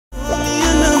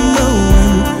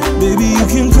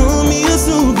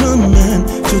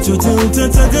Hey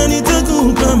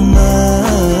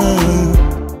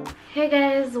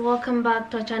guys, welcome back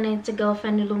to our channel. It's your girl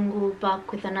Fanny Lungu,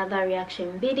 back with another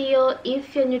reaction video.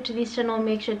 If you're new to this channel,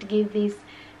 make sure to give this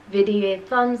video a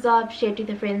thumbs up, share it with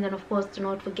your friends, and of course do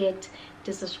not forget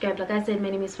to subscribe. Like I said,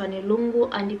 my name is Fanny Lungu,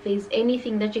 and if there's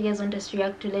anything that you guys want us to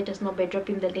react to, let us know by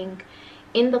dropping the link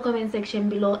in the comment section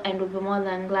below, and we'll be more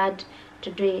than glad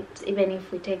to do it. Even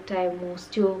if we take time, we'll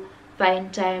still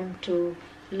find time to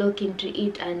look into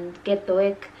it and get the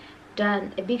work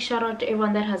done. A big shout out to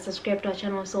everyone that has subscribed to our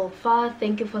channel so far.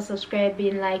 Thank you for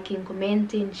subscribing, liking,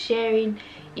 commenting, sharing.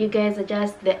 You guys are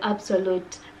just the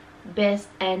absolute best,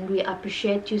 and we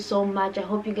appreciate you so much. I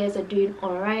hope you guys are doing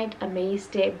all right, and may you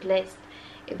stay blessed.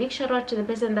 A big shout out to the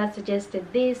person that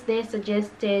suggested this. They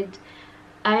suggested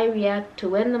I react to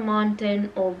when the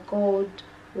mountain of gold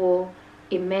will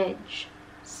emerge.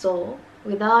 So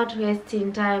without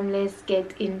wasting time, let's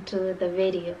get into the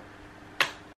video.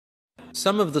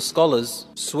 Some of the scholars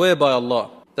swear by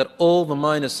Allah that all the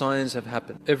minor signs have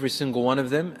happened, every single one of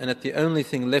them, and that the only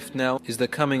thing left now is the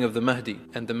coming of the Mahdi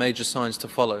and the major signs to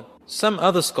follow. Some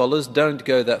other scholars don't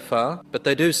go that far, but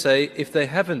they do say if they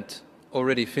haven't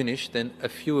already finished, then a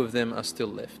few of them are still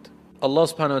left. Allah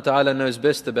subhanahu wa ta'ala knows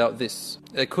best about this.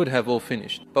 They could have all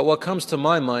finished. But what comes to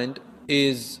my mind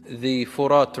is the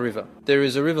Furat river. There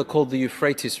is a river called the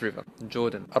Euphrates river in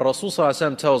Jordan. Rasul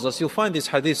tells us, you'll find this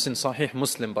hadith in Sahih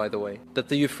Muslim by the way, that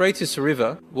the Euphrates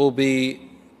river will be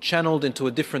channeled into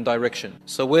a different direction.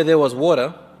 So where there was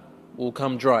water will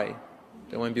come dry.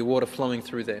 There won't be water flowing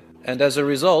through there. And as a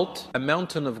result, a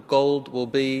mountain of gold will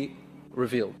be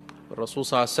revealed. Rasul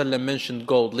mentioned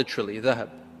gold, literally, dhahab,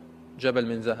 jabal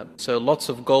min dhahab. So lots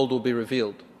of gold will be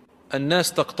revealed.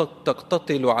 الناس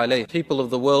تقتتل عليه. People of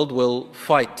the world will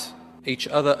fight each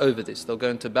other over this. They'll go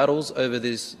into battles over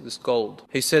this gold.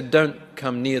 He said, don't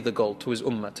come near the gold, to his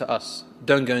ummah, to us.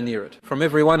 Don't go near it. From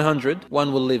every 100,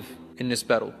 one will live in this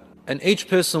battle. And each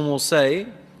person will say,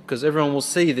 because everyone will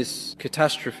see this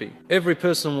catastrophe, every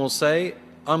person will say,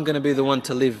 I'm going to be the one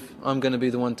to live. I'm going to be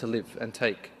the one to live and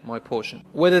take my portion.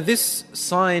 Whether this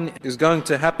sign is going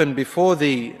to happen before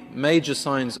the major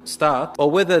signs start,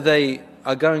 or whether they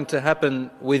are going to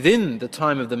happen within the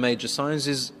time of the major signs,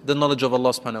 is the knowledge of Allah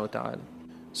subhanahu wa ta'ala.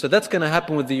 So that's going to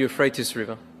happen with the Euphrates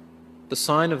river, the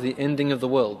sign of the ending of the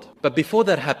world. But before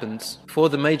that happens, before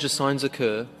the major signs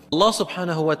occur, Allah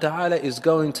subhanahu wa ta'ala is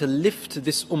going to lift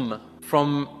this ummah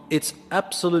from its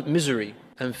absolute misery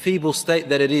and feeble state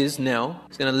that it is now.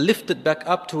 It's going to lift it back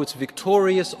up to its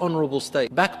victorious, honorable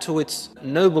state, back to its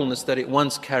nobleness that it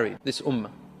once carried, this ummah.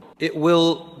 It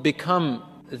will become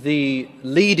the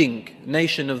leading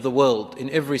nation of the world in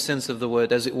every sense of the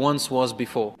word, as it once was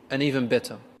before, and even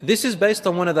better. This is based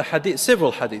on one of the hadiths,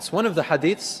 several hadiths. One of the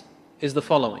hadiths is the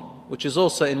following, which is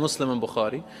also in Muslim and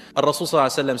Bukhari. Rasul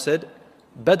said,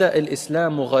 بدأ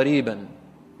الإسلام غريبا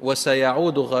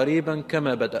وسيعود غريبا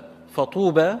كما بدأ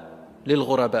فطوبى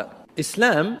للغرباء.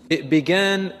 Islam, it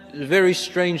began very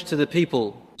strange to the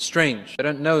people. Strange. They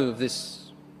don't know of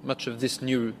this, much of this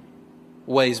new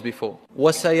ways before.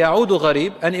 وَسَيَعُودُ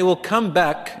غَرِيبٌ, and it will come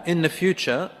back in the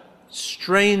future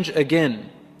strange again.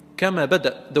 كَمَا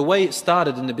بَدَأ, the way it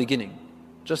started in the beginning.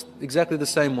 Just exactly the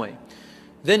same way.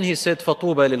 Then he said,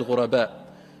 فَطُوبَى لِلْغُرَبَاء,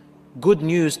 good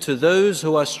news to those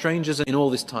who are strangers in all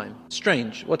this time.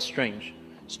 Strange. What's strange?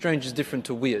 Strange is different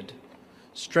to weird.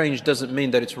 Strange doesn't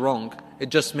mean that it's wrong. It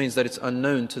just means that it's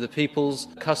unknown to the people's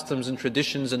customs and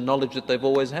traditions and knowledge that they've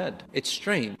always had. It's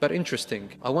strange, but interesting.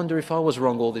 I wonder if I was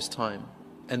wrong all this time,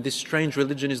 and this strange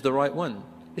religion is the right one.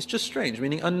 It's just strange,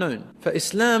 meaning unknown. For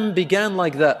Islam began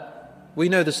like that. We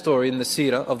know the story in the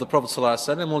seerah of the Prophet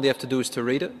ﷺ. All you have to do is to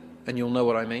read it, and you'll know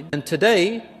what I mean. And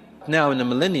today, now in the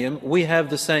millennium, we have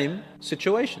the same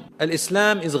situation.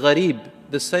 Al-Islam is gharib,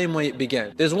 the same way it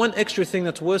began. There's one extra thing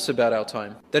that's worse about our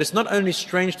time, that it's not only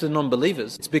strange to the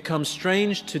non-believers, it's become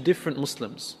strange to different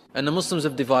Muslims. And the Muslims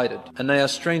have divided, and they are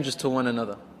strangers to one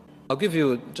another. I'll give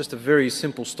you just a very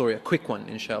simple story, a quick one,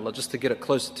 inshallah, just to get it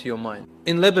closer to your mind.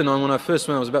 In Lebanon, when I first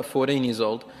went, I was about 14 years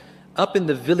old, up in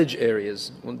the village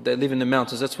areas, they live in the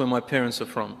mountains, that's where my parents are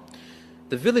from.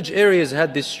 The village areas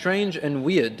had this strange and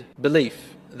weird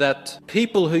belief that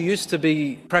people who used to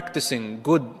be practicing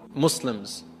good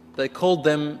Muslims, they called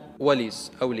them walis,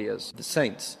 awliyas, the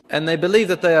saints. And they believe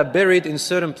that they are buried in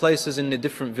certain places in the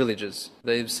different villages.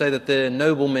 They say that they're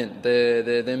noble men.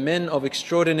 They're men of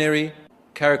extraordinary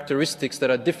characteristics that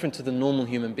are different to the normal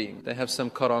human being. They have some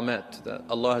karamat, that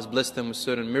Allah has blessed them with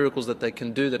certain miracles that they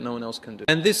can do that no one else can do.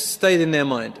 And this stayed in their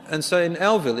mind. And so in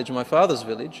our village, my father's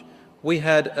village, we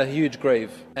had a huge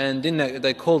grave. And in that,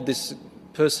 they called this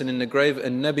person in the grave,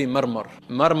 and Nabi Marmar.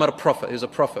 Marmar prophet, he was a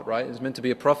prophet, right? He's meant to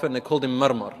be a prophet, and they called him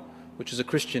Marmar, which is a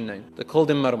Christian name. They called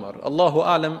him Marmar. Allahu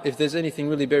A'lam if there's anything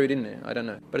really buried in there, I don't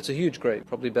know. But it's a huge grave,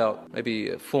 probably about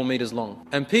maybe 4 meters long.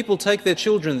 And people take their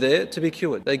children there to be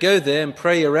cured. They go there and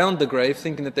pray around the grave,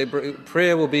 thinking that their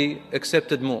prayer will be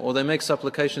accepted more, or they make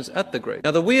supplications at the grave.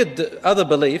 Now the weird other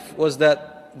belief was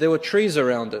that there were trees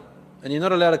around it, and you're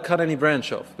not allowed to cut any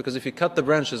branch off, because if you cut the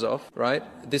branches off, right,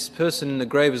 this person in the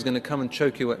grave is going to come and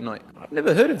choke you at night. I've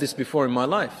never heard of this before in my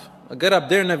life. I get up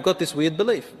there and they've got this weird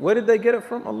belief. Where did they get it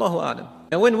from? Allahu A'lam.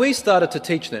 And when we started to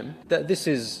teach them that this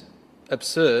is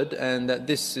absurd and that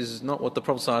this is not what the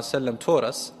Prophet ﷺ taught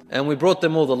us, and we brought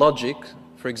them all the logic.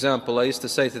 For example, I used to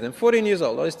say to them, 14 years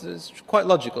old, it's quite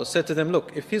logical. I said to them,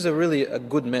 look, if he's really a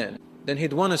good man, then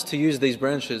he'd want us to use these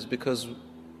branches because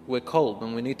we're cold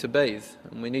and we need to bathe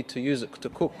and we need to use it to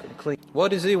cook and clean. What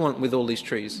does he want with all these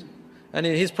trees? And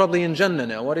he's probably in Jannah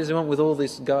now. What does he want with all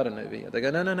this garden over here? They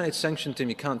go, no, it's sanctioned to him,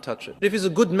 you can't touch it. But if he's a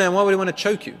good man, why would he want to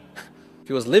choke you? If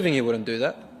he was living, he wouldn't do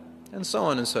that. And so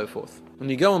on and so forth. When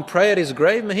you go and pray at his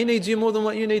grave, he needs you more than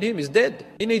what you need him. He's dead.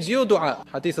 He needs your dua.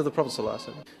 Hadith of the Prophet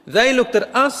ﷺ. They looked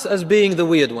at us as being the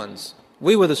weird ones.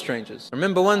 We were the strangers.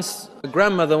 Remember once a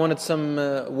grandmother wanted some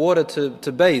water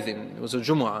to bathe in. It was a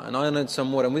Jumu'ah, and I wanted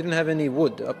some water, and we didn't have any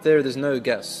wood. Up there's no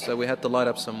gas, so we had to light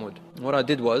up some wood. And what I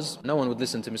did was, no one would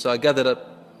listen to me, so I gathered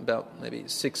up about maybe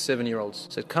 6, 7-year-olds.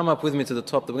 Said, come up with me to the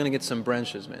top, we're going to get some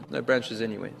branches, man. No branches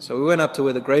anyway. So we went up to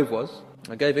where the grave was.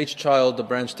 I gave each child a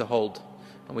branch to hold.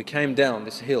 And we came down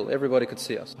this hill, everybody could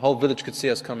see us. The whole village could see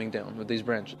us coming down with these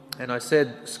branches. And I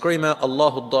said, scream out,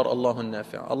 Allahu Dar, Allahu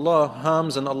Nafi'. Allah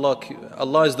harms and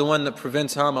Allah is the one that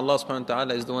prevents harm, Allah subhanahu wa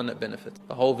ta'ala is the one that benefits.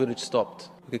 The whole village stopped.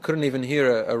 We couldn't even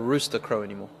hear a rooster crow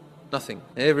anymore. Nothing.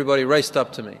 Everybody raced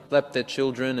up to me, slapped their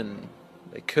children, and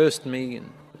they cursed me,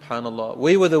 and subhanallah.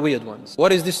 We were the weird ones.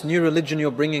 What is this new religion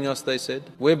you're bringing us, they said.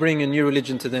 We're bringing a new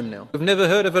religion to them now. We've never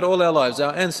heard of it all our lives.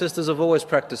 Our ancestors have always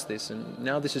practiced this, and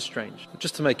now this is strange.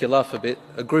 Just to make you laugh a bit,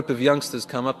 a group of youngsters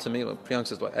come up to me,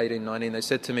 youngsters like 18, 19, they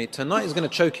said to me, tonight he's going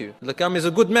to choke you. Like, I'm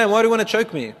a good man, why do you want to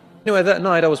choke me? Anyway, that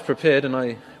night I was prepared and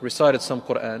I recited some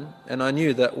Quran, and I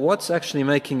knew that what's actually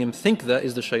making him think that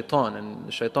is the shaitan, and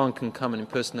the shaitan can come and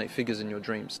impersonate figures in your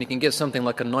dreams. You can get something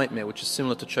like a nightmare, which is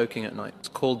similar to choking at night. It's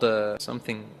called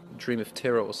something, dream of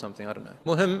terror or something, I don't know.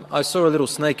 Muhim, I saw a little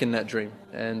snake in that dream,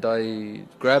 and I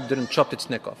grabbed it and chopped its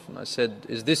neck off. And I said,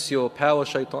 is this your power,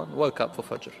 shaitan? Woke up for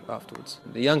Fajr afterwards.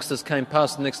 The youngsters came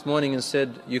past the next morning and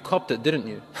said, you copped it, didn't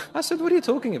you? I said, what are you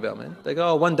talking about, man? They go,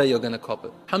 oh, one day you're going to cop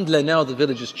it. Alhamdulillah, now the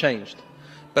village has changed.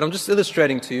 But I'm just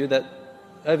illustrating to you that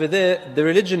over there, the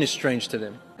religion is strange to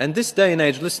them. And this day and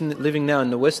age, living now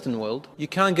in the Western world, you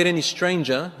can't get any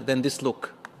stranger than this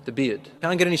look. The beard.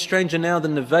 Can't get any stranger now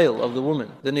than the veil of the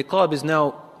woman. The niqab is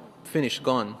now finished,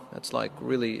 gone. That's like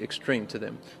really extreme to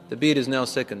them. The beard is now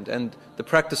second. And the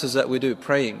practices that we do,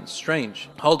 praying, strange.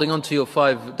 Holding on to your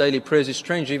 5 daily prayers is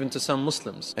strange even to some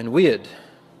Muslims. And weird.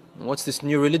 What's this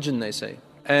new religion, they say?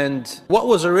 And what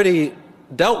was already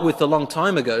dealt with a long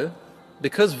time ago,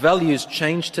 because values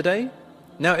change today,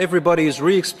 now everybody is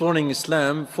re-exploring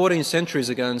Islam 14 centuries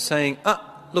ago and saying,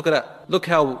 look at that. Look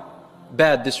how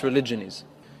bad this religion is.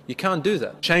 You can't do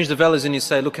that. Change the values and you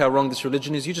say, look how wrong this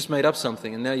religion is. You just made up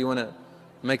something and now you want to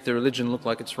make the religion look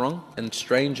like it's wrong and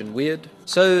strange and weird.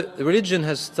 So the religion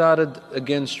has started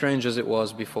again strange as it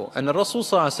was before. And the Rasul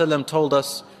ﷺ told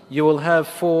us, you will have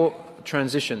 4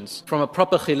 transitions. From a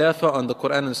proper khilafah on the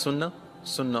Quran and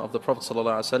Sunnah of the Prophet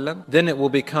ﷺ. Then it will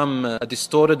become a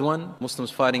distorted one,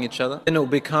 Muslims fighting each other. Then it will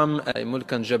become a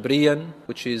mulkan jabriyan,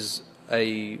 which is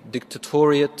a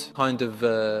dictatoriate kind of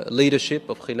leadership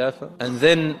of khilafah. And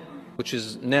then, which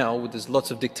is now, there's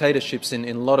lots of dictatorships in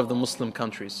a lot of the Muslim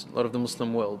countries, a lot of the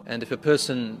Muslim world. And if a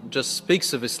person just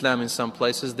speaks of Islam in some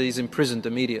places, he's imprisoned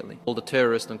immediately, called a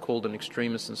terrorist and called an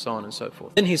extremist and so on and so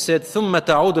forth. Then he said, ثُمَّ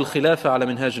تَعُودُ الْخِلَافَةَ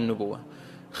عَلَى مِنْهَاجِ النُّبُوَّةِ.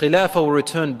 Khilafah will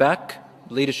return back,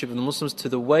 leadership of the Muslims, to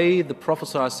the way the Prophet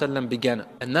ﷺ began it.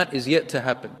 And that is yet to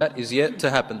happen. That is yet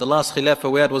to happen. The last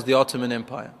khilafah we had was the Ottoman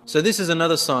Empire. So this is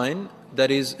another sign that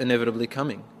is inevitably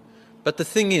coming. But the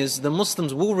thing is, the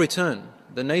Muslims will return.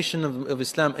 The nation of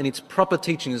Islam in its proper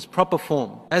teaching, its proper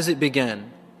form, as it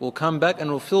began, will come back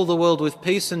and will fill the world with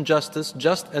peace and justice,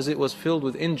 just as it was filled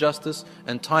with injustice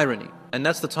and tyranny. And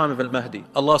that's the time of Al-Mahdi.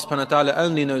 Allah subhanahu wa ta'ala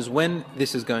only knows when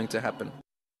this is going to happen.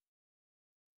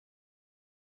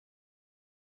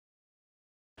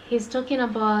 He's talking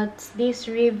about this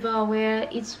river where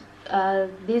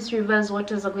this river's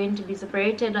waters are going to be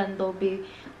separated and there'll be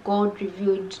gold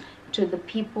revealed to the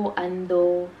people, and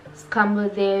they'll scramble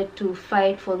there to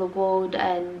fight for the gold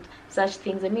and such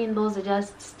things. I mean, those are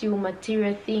just still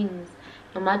material things.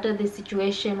 no matter the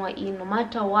situation we're in, no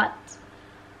matter what.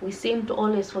 We seem to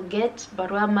always forget,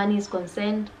 but where money is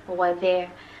concerned, we're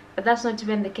there. But that's not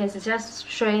even the case. It's just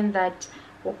showing that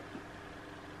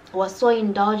we're so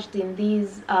indulged in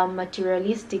these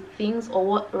materialistic things,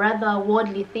 or rather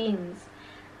worldly things.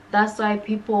 That's why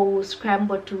people will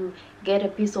scramble to get a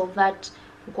piece of that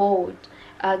gold.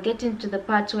 Getting to the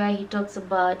part where he talks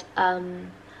about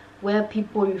where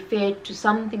people refer to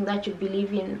something that you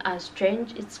believe in as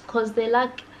strange, it's because they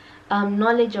lack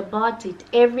knowledge about it.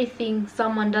 Everything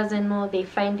someone doesn't know, they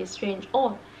find it strange.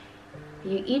 Oh,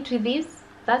 you eat with this,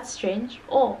 that's strange.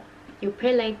 Oh, you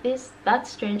pray like this, that's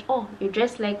strange. Oh, you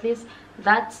dress like this,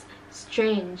 that's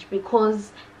strange,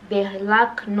 because they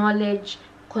lack knowledge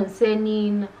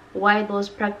concerning why those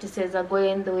practices are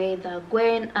going the way they're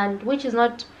going, and which is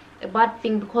not a bad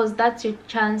thing, because that's your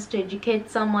chance to educate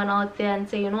someone out there and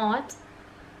say, you know what,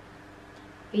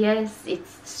 yes,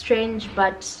 it's strange,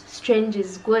 but strange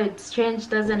is good. Strange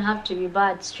doesn't have to be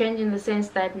bad. Strange in the sense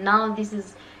that now this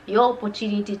is your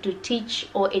opportunity to teach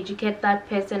or educate that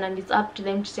person, and it's up to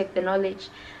them to take the knowledge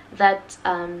that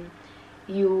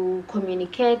you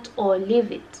communicate or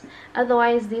leave it.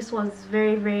 Otherwise, this was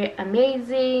very, very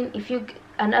amazing. If you,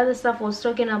 and other stuff I was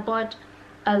talking about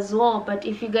as well, but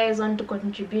if you guys want to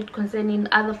contribute concerning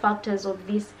other factors of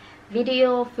this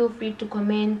video, feel free to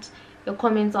comment. Your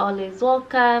comments are always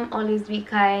welcome. Always be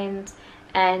kind,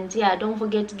 and yeah, don't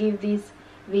forget to give this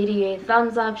video a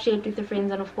thumbs up, share it with your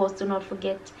friends, and of course do not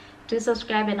forget to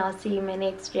subscribe, and I'll see you in my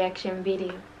next reaction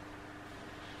video.